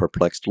enjoy the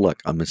perplexed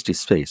look on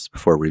Misty's face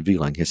before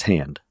revealing his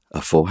hand,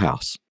 A full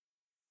house.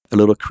 A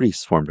little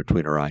crease formed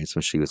between her eyes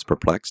when she was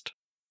perplexed.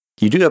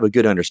 You do have a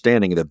good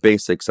understanding of the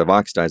basics of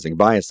oxidizing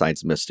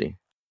biocides, Misty,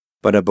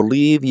 but I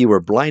believe you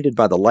were blinded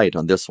by the light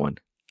on this one.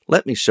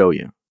 Let me show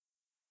you.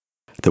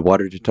 The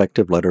water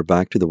detective led her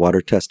back to the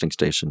water testing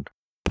station,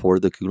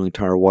 poured the cooling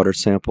tower water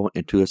sample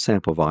into a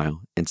sample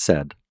vial, and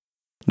said,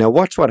 "Now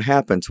watch what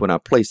happens when I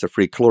place the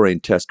free chlorine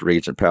test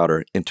reagent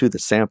powder into the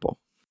sample."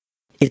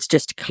 It's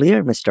just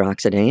clear, Mr.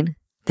 Oxidane.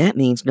 That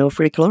means no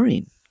free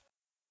chlorine.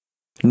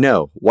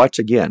 "No, watch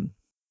again,"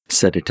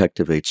 said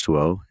Detective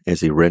H2O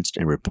as he rinsed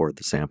and reported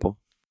the sample.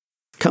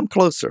 "Come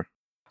closer.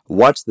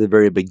 Watch the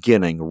very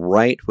beginning,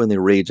 right when the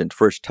reagent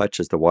first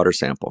touches the water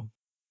sample."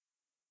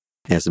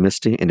 As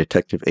Misty and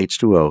Detective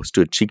H2O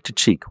stood cheek to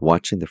cheek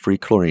watching the free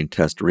chlorine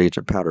test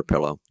reagent powder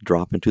pillow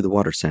drop into the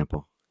water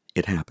sample,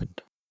 it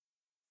happened.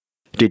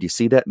 Did you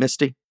see that,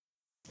 Misty?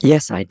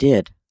 Yes, I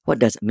did. What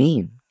does it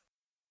mean?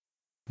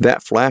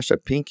 That flash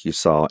of pink you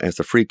saw as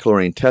the free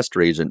chlorine test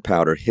reagent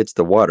powder hits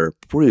the water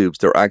proves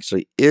there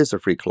actually is a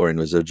free chlorine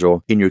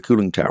residual in your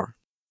cooling tower.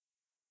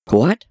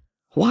 What?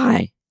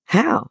 Why?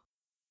 How?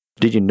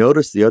 Did you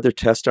notice the other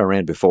test I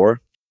ran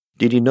before?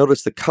 Did you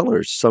notice the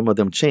colors some of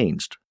them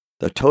changed?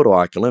 The total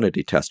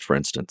alkalinity test, for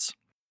instance.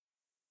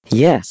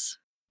 Yes.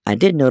 I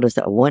did notice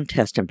that one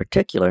test in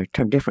particular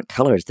turned different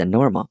colors than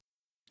normal.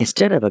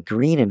 Instead of a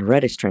green and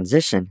reddish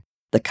transition,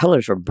 the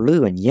colors were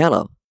blue and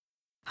yellow.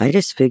 I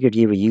just figured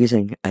you were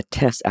using a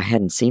test I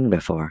hadn't seen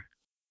before.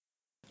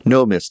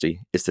 No,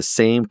 Misty. It's the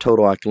same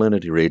total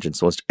alkalinity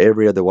reagents most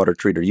every other water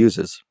treater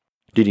uses.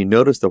 Did you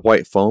notice the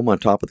white foam on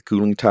top of the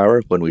cooling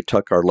tower when we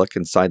tuck our luck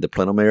inside the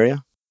plenum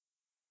area?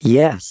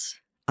 Yes.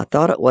 I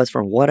thought it was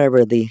from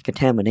whatever the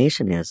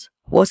contamination is.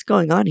 What's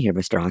going on here,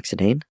 Mr.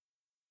 Oxidane?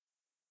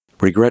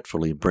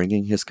 Regretfully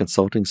bringing his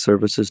consulting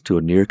services to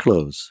a near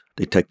close,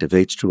 Detective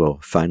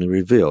H2O finally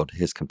revealed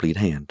his complete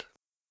hand.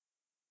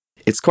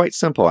 It's quite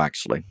simple,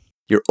 actually.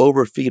 You're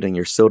overfeeding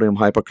your sodium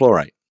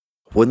hypochlorite.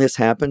 When this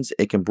happens,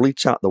 it can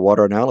bleach out the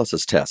water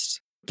analysis tests,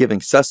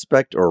 giving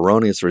suspect or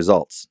erroneous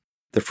results.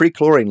 The free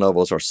chlorine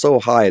levels are so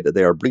high that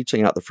they are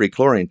bleaching out the free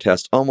chlorine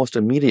test almost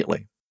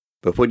immediately.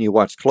 But when you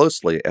watch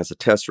closely as the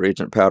test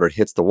reagent powder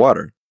hits the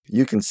water,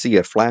 you can see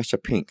a flash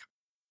of pink.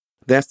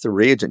 That's the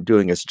reagent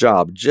doing its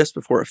job just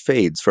before it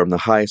fades from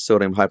the high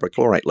sodium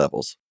hypochlorite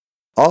levels.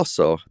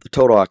 Also, the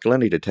total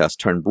alkalinity test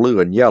turned blue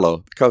and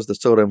yellow because the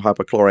sodium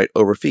hypochlorite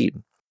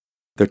overfeed.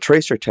 The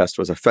tracer test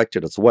was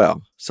affected as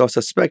well, so I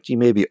suspect you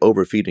may be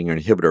overfeeding your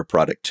inhibitor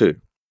product too.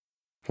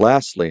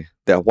 Lastly,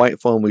 that white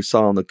foam we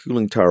saw in the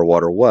cooling tower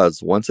water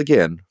was, once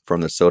again,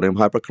 from the sodium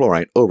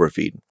hypochlorite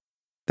overfeed.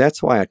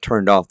 That's why I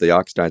turned off the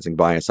oxidizing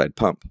biocide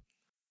pump.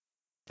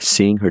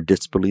 Seeing her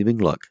disbelieving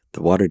look,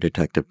 the water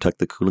detective tucked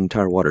the cooling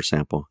tower water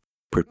sample,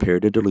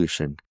 prepared a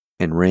dilution,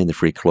 and ran the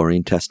free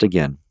chlorine test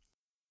again.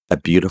 A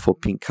beautiful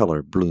pink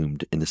color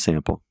bloomed in the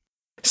sample.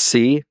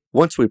 See,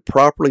 once we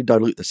properly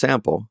dilute the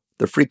sample,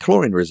 the free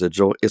chlorine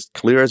residual is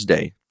clear as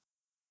day.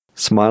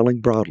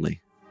 Smiling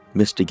broadly,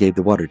 Misty gave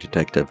the water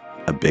detective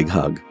a big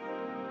hug.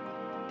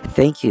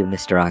 Thank you,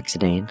 Mr.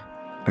 Oxidane.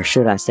 Or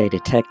should I say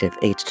Detective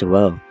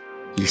H2O.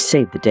 You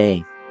saved the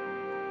day.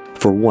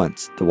 For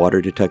once, the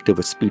water detective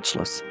was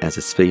speechless as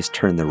his face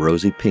turned the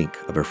rosy pink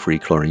of a free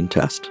chlorine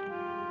test.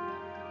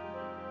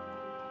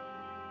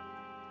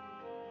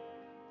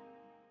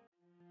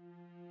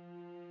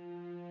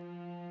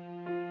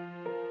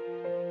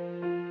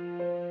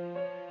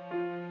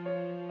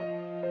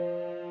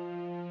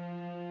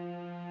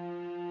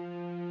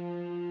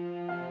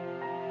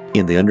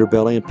 In the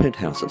underbelly and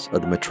penthouses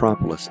of the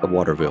metropolis of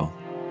Waterville,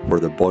 where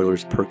the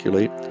boilers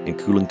percolate and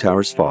cooling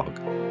towers fog,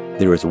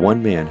 there is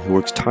one man who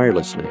works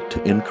tirelessly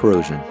to end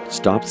corrosion,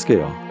 stop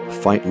scale,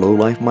 fight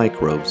low-life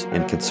microbes,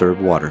 and conserve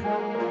water.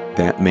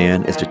 That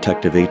man is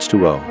Detective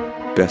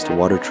H2O, best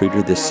water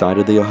treater this side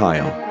of the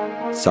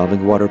Ohio,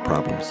 solving water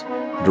problems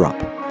drop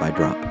by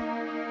drop.